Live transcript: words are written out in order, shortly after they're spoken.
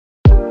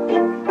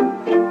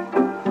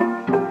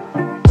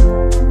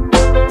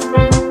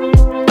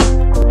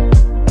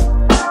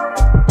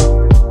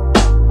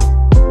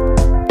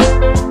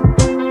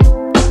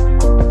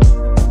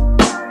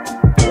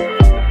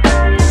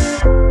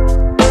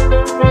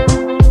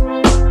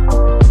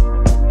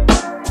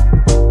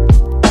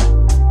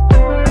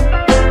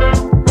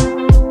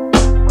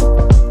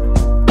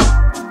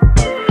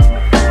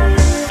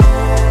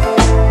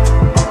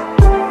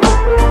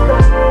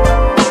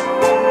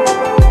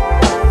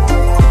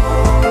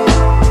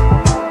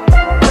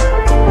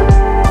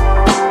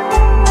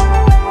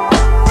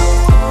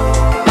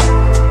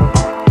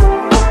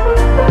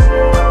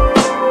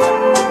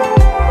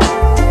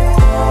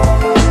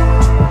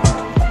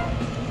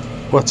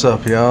What's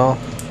up, y'all?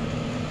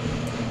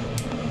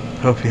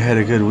 Hope you had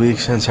a good week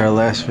since our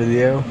last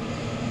video.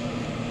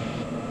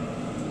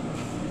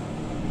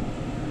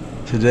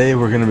 Today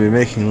we're going to be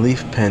making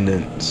leaf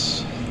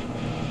pendants.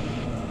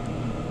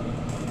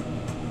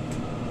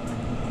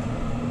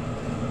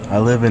 I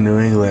live in New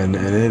England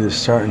and it is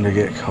starting to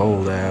get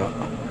cold out.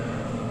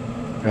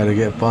 Gotta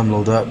get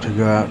bundled up to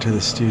go out to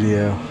the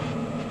studio.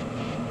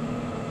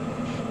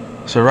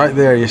 So right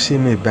there you see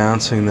me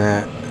bouncing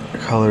that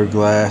colored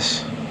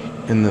glass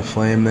in the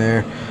flame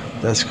there.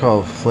 That's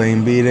called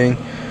flame beating.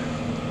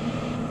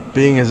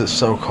 Being as it's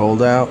so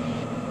cold out,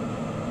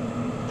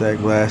 that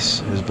glass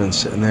has been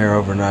sitting there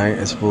overnight.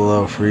 It's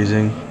below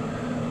freezing,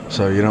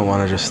 so you don't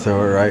want to just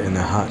throw it right in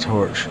the hot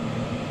torch.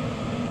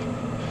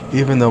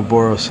 Even though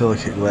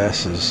borosilicate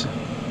glass is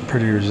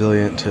pretty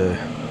resilient to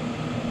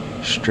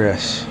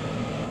stress,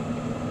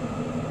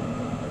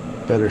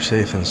 better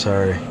safe than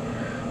sorry.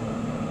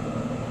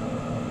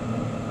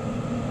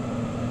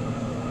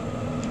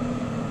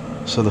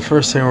 So the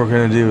first thing we're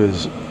going to do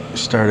is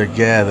start a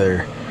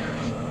gather.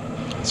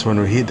 It's when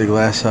we heat the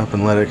glass up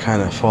and let it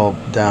kind of fall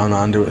down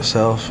onto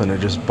itself and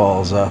it just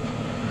balls up.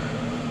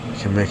 You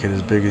can make it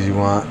as big as you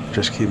want,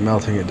 just keep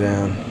melting it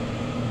down.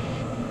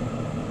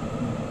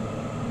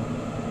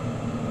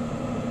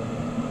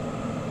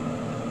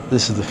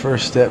 This is the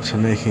first step to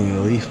making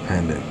the leaf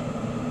pendant.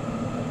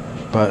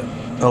 But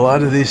a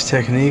lot of these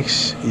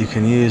techniques you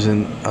can use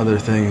in other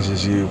things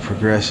as you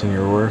progress in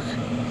your work.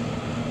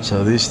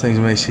 So these things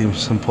may seem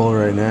simple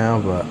right now,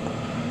 but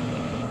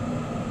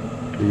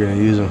you're going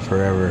to use them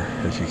forever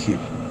if you keep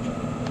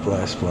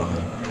glass blowing.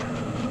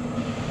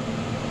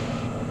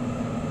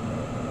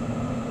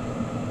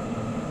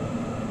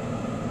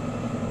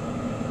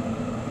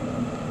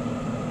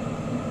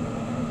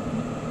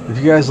 If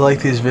you guys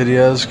like these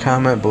videos,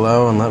 comment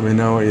below and let me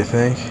know what you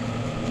think.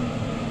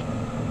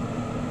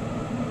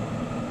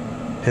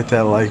 Hit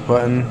that like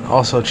button.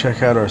 Also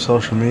check out our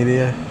social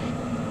media.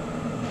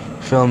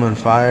 Film and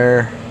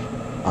Fire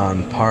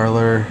on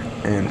Parler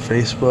and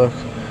Facebook,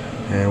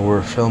 and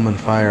we're Film and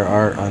Fire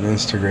Art on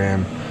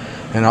Instagram.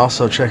 And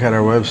also check out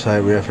our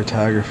website. We have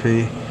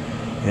photography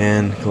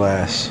and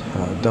glass.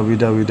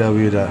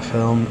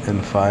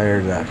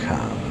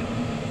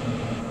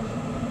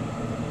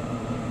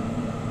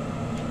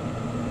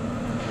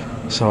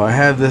 www.filmandfire.com. So I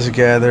have this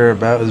gather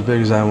about as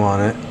big as I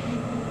want it.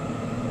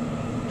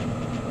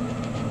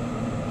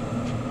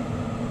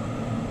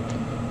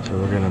 So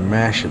we're going to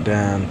mash it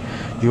down.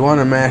 You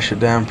want to mash it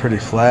down pretty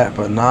flat,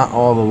 but not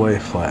all the way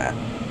flat.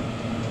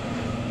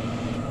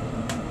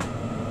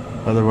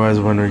 Otherwise,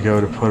 when we go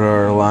to put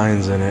our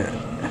lines in it,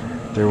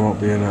 there won't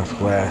be enough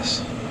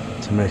glass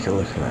to make it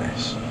look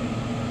nice.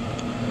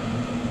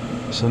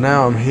 So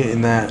now I'm heating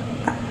that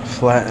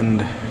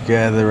flattened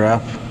gather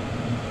up,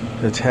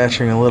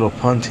 attaching a little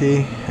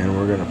puntee, and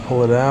we're going to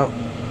pull it out.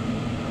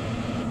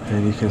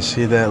 And you can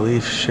see that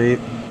leaf shape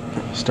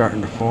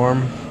starting to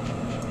form.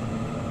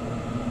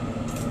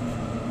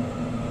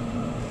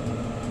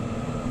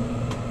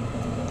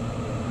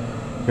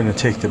 I'm going to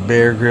take the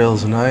Bear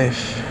Grylls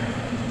knife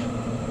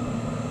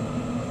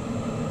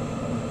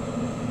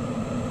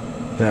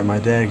that my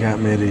dad got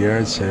me at a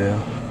yard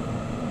sale,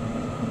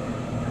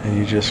 and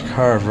you just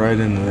carve right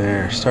into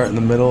there. Start in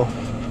the middle,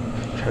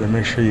 try to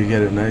make sure you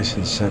get it nice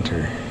and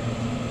center.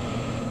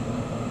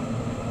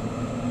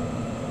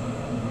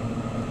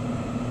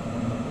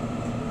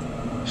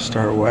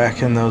 Start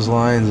whacking those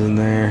lines in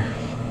there.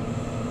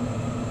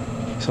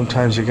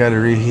 Sometimes you gotta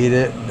reheat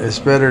it. It's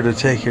better to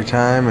take your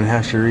time and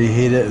have to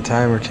reheat it a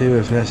time or two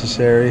if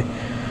necessary.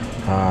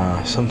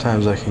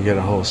 Sometimes I can get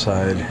a whole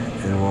side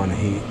in one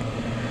heat.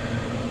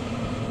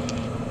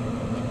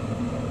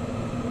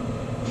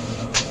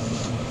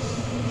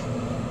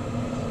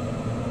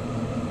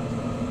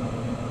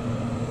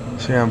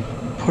 See, I'm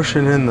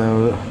pushing in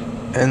the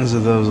ends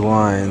of those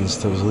lines,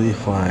 those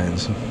leaf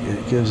lines.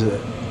 It gives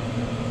it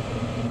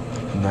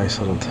a nice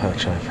little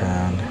touch, I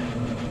found.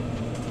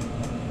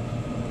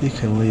 You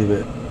can leave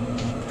it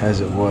as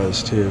it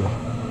was too.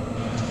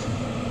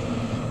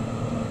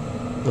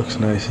 Looks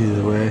nice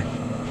either way.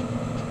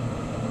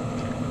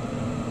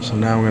 So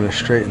now I'm going to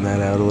straighten that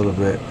out a little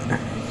bit. It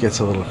gets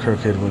a little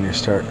crooked when you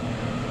start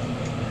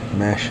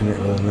mashing it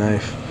with a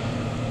knife.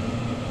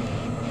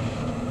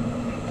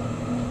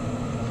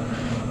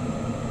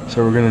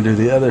 So we're going to do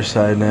the other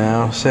side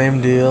now.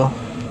 Same deal.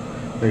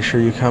 Make sure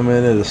you come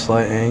in at a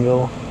slight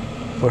angle.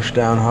 Push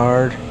down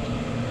hard.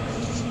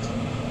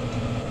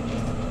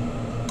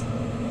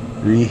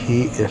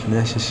 Reheat if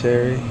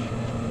necessary.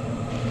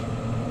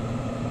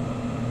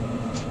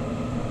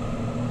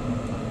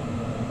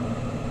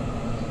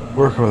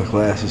 Working with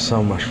glass is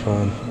so much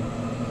fun.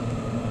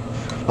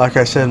 Like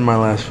I said in my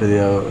last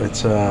video,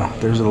 it's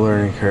there's a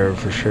learning curve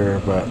for sure,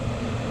 but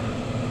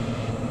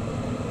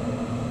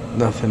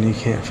nothing you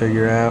can't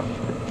figure out.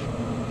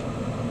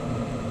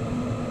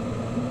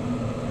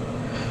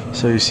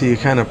 So you see, you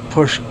kind of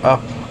push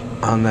up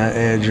on that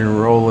edge and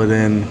roll it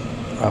in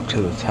up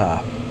to the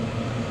top.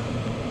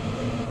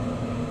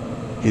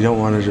 You don't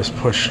want to just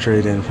push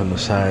straight in from the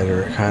side,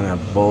 or it kind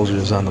of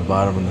bulges on the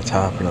bottom and the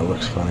top and it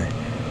looks funny.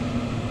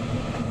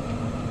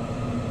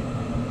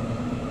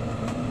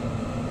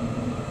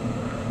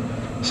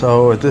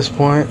 So at this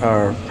point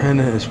our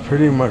pendant is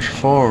pretty much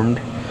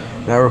formed.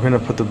 Now we're going to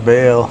put the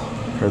bail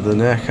or the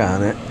neck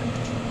on it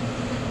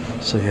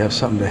so you have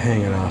something to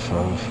hang it off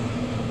of.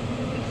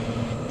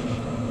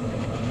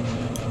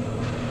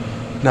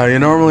 Now you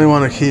normally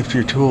want to keep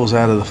your tools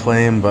out of the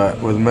flame, but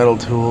with metal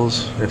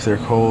tools, if they're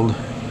cold,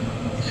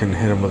 you can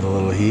hit them with a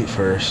little heat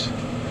first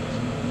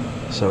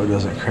so it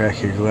doesn't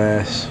crack your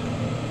glass.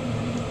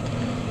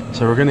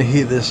 So we're going to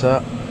heat this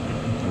up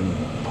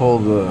and pull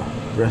the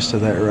rest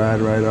of that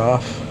rod right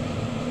off.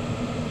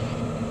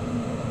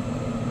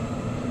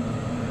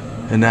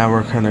 And now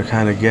we're going to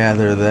kind of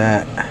gather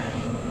that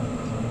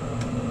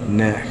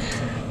neck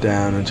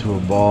down into a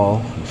ball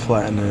and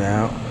flatten it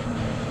out.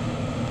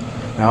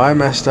 Now I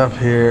messed up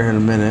here in a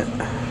minute.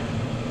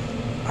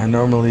 I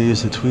normally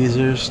use the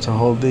tweezers to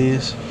hold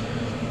these,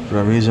 but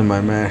I'm using my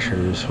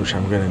mashers, which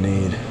I'm going to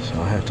need, so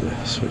I'll have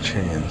to switch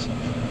hands.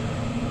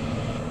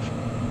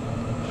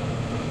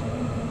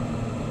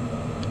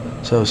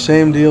 So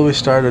same deal we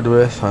started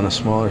with on a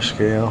smaller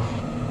scale.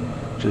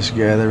 Just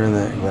gathering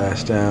that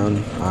glass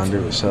down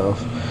onto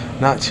itself.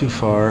 Not too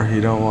far.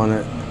 You don't want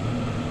it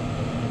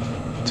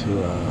to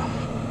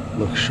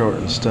look short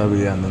and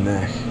stubby on the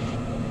neck.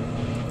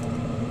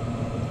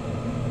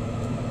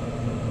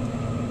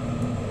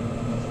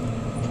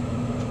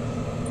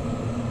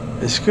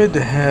 It's good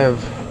to have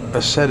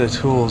a set of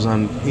tools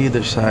on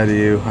either side of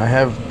you. I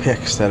have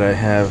picks that I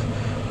have,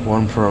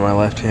 one for my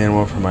left hand,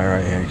 one for my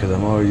right hand, because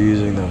I'm always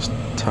using those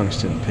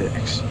tungsten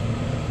picks.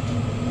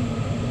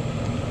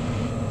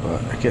 But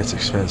it gets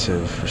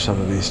expensive for some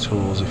of these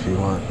tools if you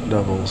want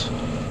doubles.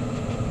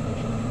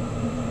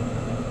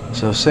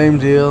 So same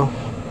deal,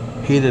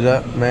 heat it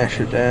up,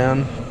 mash it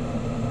down.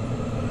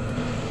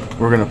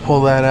 We're going to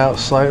pull that out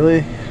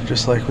slightly,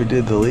 just like we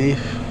did the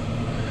leaf.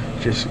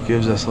 Just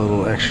gives us a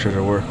little extra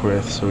to work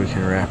with so we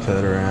can wrap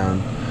that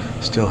around.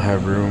 Still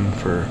have room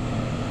for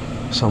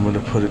someone to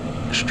put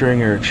a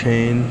string or a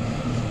chain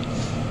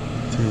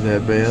through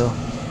that bail.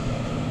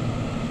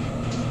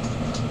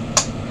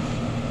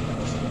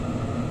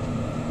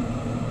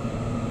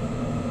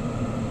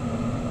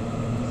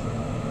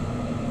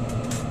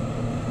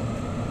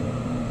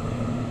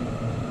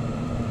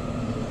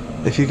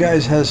 If you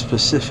guys have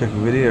specific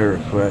video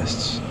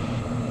requests,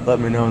 let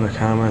me know in the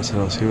comments and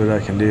I'll see what I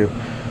can do.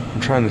 I'm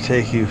trying to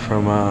take you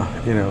from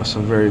you know,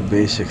 some very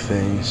basic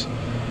things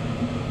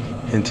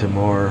into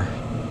more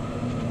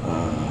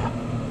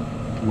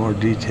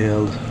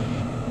detailed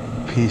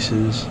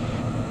pieces.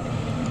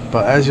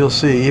 But as you'll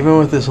see, even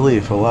with this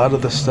leaf, a lot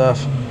of the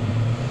stuff,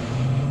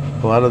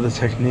 a lot of the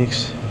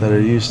techniques that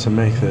are used to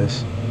make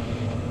this,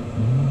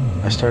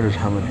 I started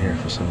humming here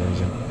for some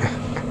reason.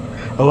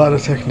 A lot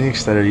of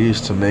techniques that are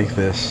used to make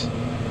this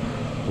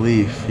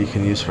leaf you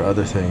can use for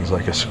other things,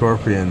 like a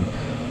scorpion.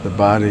 The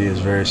body is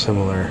very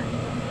similar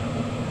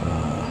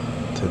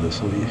to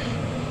this leaf.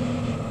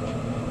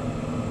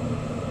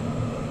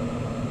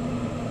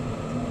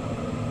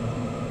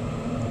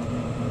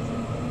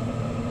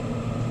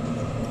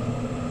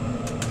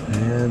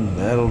 And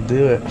that'll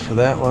do it for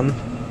that one.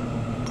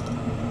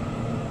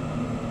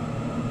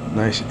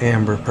 Nice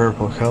amber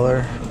purple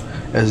color.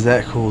 As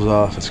that cools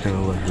off, it's going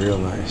to look real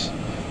nice.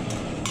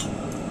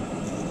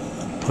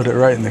 Put it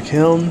right in the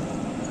kiln,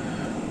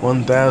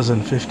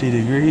 1050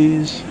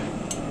 degrees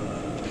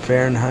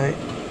Fahrenheit.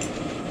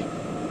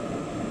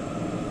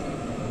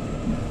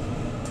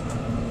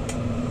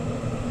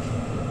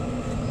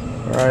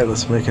 Alright,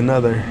 let's make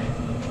another.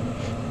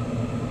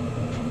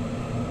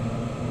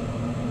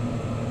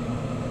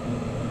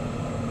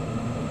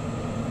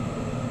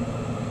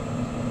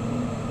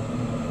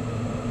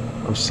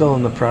 I'm still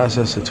in the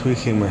process of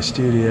tweaking my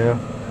studio.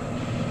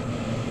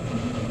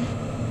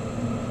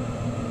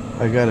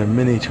 I got a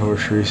mini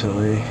torch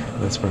recently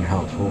that's been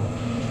helpful.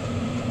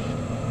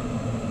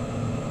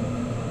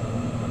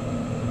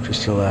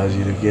 Just allows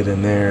you to get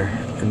in there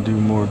and do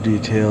more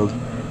detailed,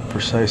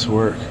 precise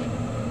work.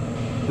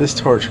 This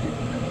torch,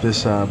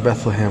 this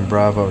Bethlehem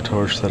Bravo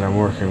torch that I'm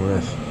working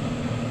with,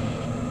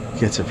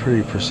 gets a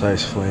pretty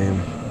precise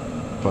flame,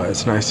 but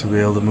it's nice to be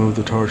able to move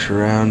the torch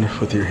around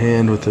with your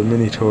hand with the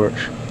mini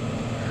torch.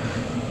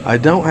 I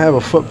don't have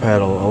a foot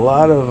pedal. A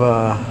lot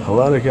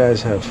of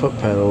guys have foot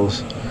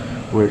pedals,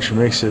 which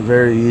makes it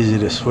very easy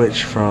to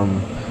switch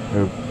from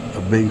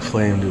a big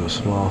flame to a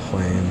small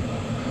flame.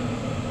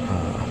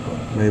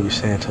 But maybe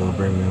Santa will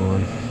bring me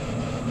one.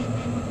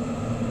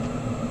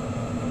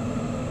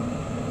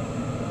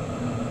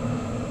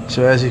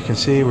 So as you can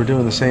see, we're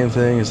doing the same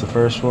thing as the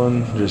first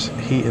one, just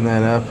heating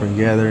that up and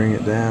gathering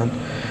it down.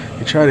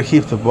 You try to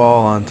keep the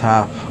ball on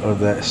top of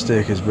that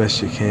stick as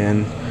best you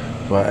can,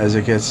 but as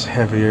it gets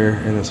heavier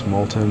and it's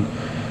molten,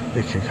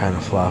 it can kind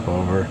of flop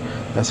over.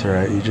 That's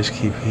alright, you just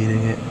keep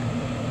heating it.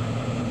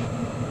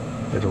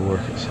 It'll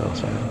work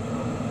itself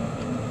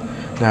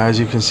out. Now as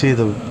you can see,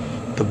 the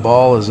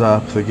ball is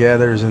up, the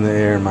gather is in the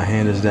air, and my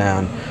hand is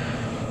down.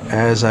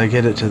 as I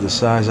get it to the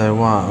size I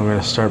want, I'm going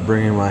to start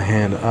bringing my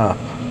hand up,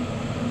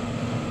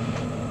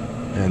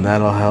 and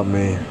that'll help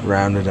me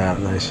round it out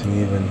nice and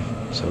even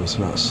so it's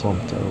not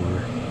slumped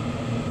over.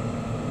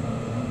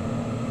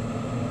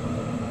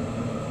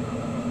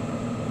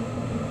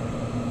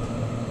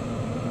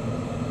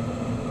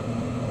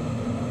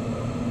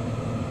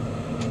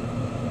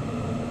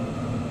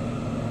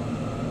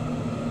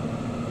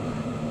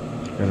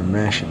 Gotta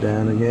mash it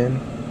down again.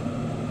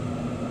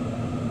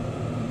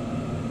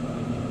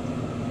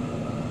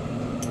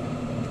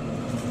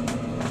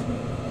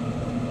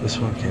 This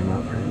one came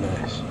out pretty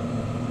nice.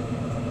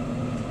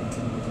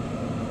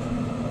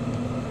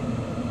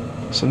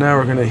 So now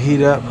we're gonna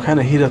kind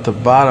of heat up the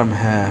bottom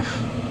half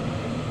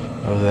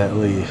of that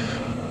leaf,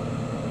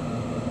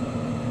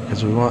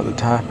 because we want the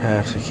top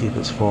half to keep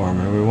its form,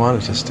 and we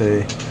want it to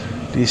stay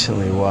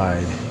decently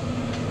wide.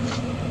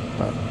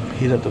 But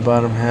heat up the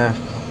bottom half,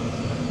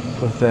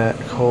 put that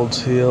cold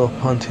seal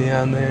punty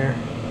on there,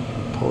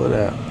 and pull it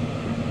out.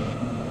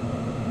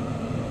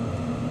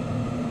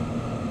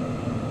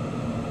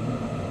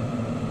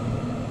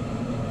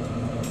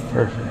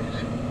 Perfect.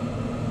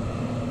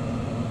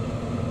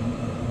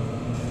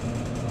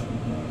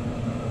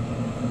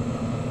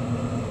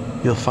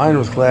 You'll find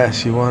with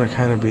glass you want to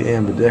kind of be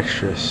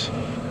ambidextrous,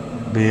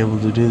 be able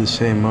to do the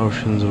same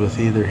motions with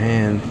either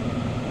hand.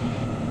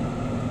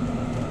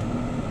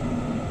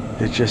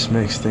 It just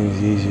makes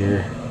things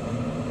easier.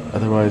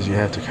 Otherwise you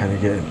have to kind of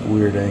get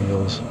weird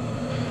angles.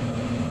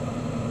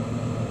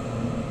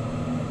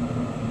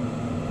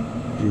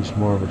 Gives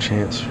more of a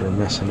chance for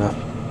messing up.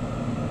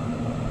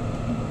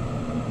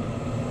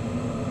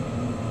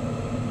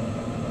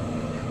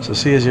 So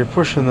see, as you're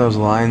pushing those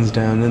lines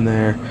down in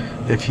there,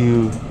 if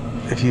you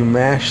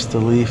mash the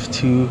leaf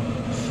too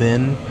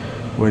thin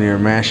when you're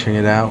mashing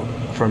it out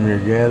from your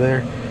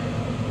gather,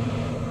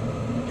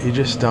 you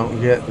just don't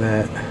get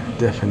that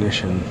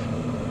definition.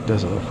 It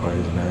doesn't look quite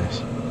as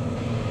nice.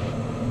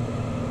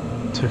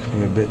 It took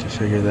me a bit to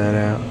figure that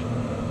out.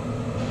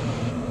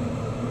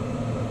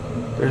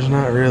 There's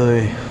not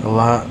really a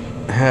lot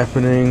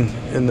happening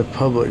in the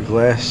public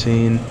glass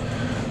scene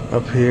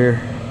up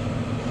here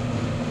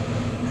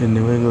in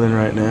New England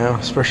right now,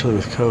 especially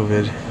with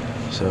COVID.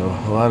 So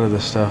a lot of the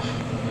stuff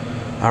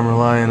I'm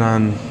relying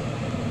on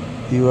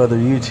you other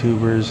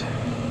YouTubers.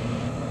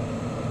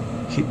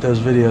 Keep those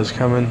videos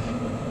coming.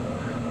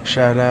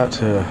 Shout out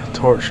to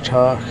Torch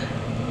Talk,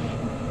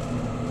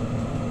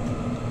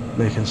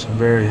 making some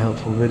very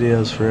helpful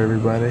videos for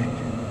everybody.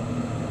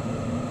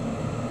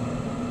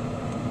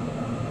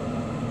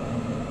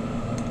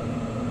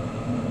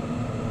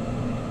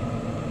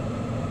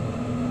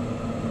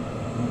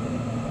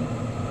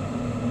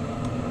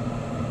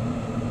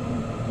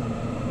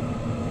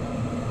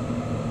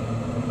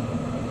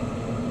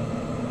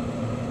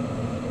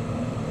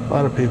 A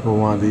lot of people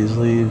want these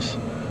leaves.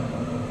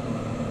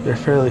 They're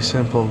fairly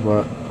simple,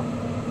 but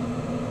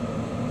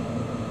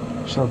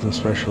there's something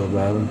special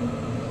about them.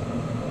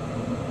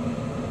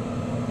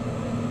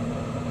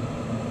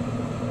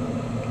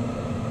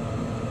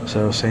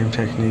 So same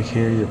technique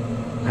here, you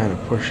kind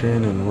of push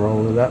in and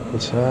roll it up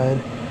the side,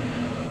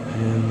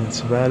 and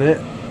that's about it.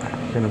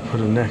 I'm going to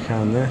put a neck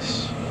on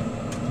this.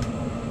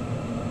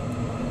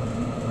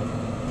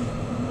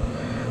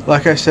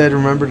 Like I said,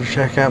 remember to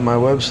check out my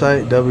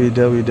website,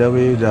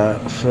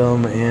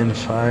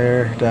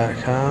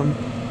 www.filmandfire.com.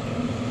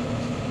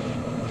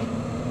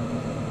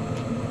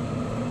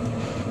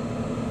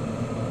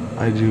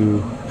 I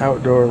do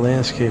outdoor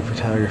landscape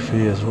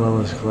photography as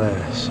well as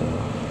glass, so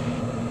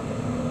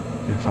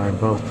you can find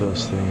both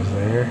those things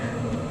there.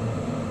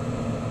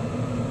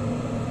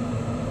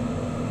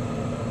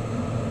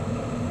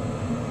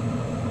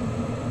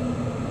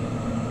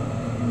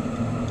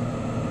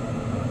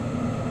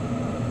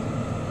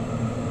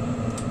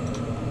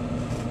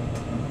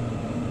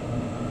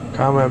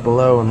 Comment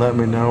below and let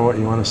me know what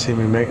you want to see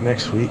me make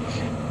next week.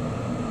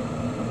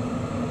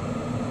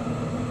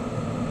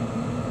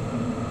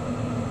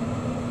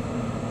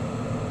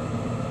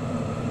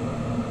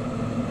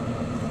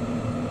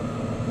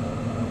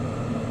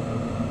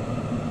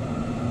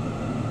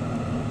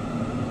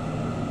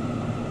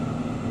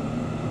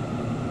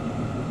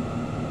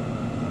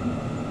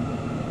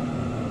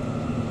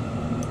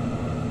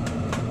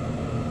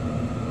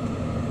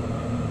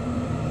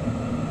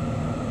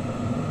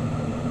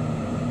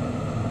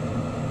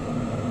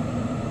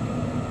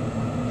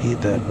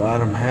 Heat that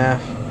bottom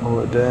half, pull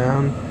it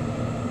down.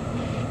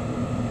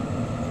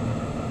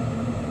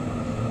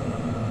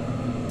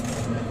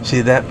 See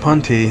that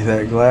punty,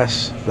 that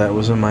glass that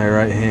was in my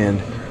right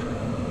hand,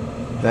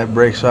 that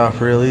breaks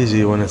off real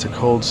easy when it's a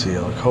cold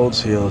seal. A cold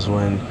seal is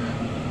when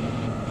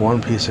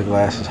one piece of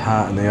glass is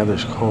hot and the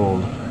other's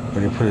cold.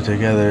 When you put it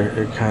together,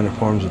 it kind of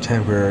forms a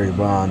temporary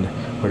bond,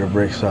 but it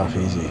breaks off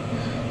easy.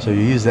 So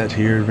you use that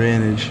to your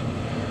advantage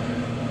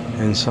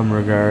in some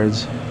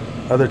regards.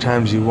 Other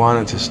times you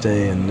want it to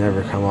stay and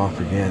never come off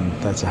again.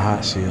 That's a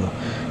hot seal.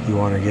 You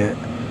want to get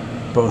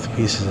both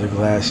pieces of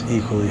glass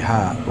equally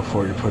hot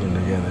before you put them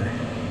together.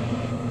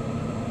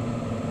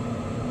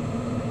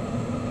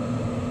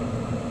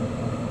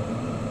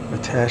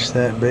 attach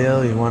that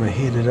bale, you want to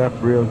heat it up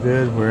real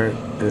good where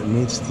it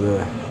meets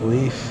the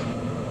leaf,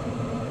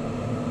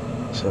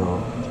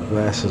 so the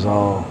glass is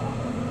all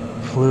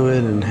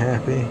fluid and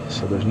happy,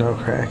 so there's no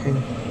cracking.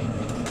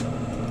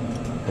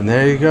 And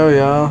there you go,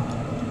 y'all.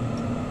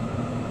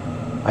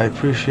 I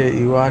appreciate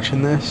you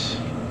watching this.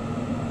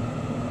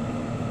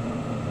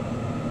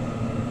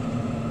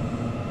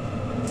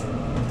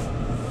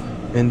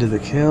 Into the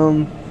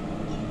kiln.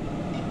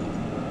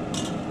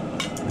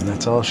 And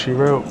that's all she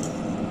wrote.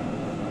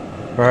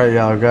 Alright,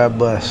 y'all. God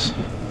bless.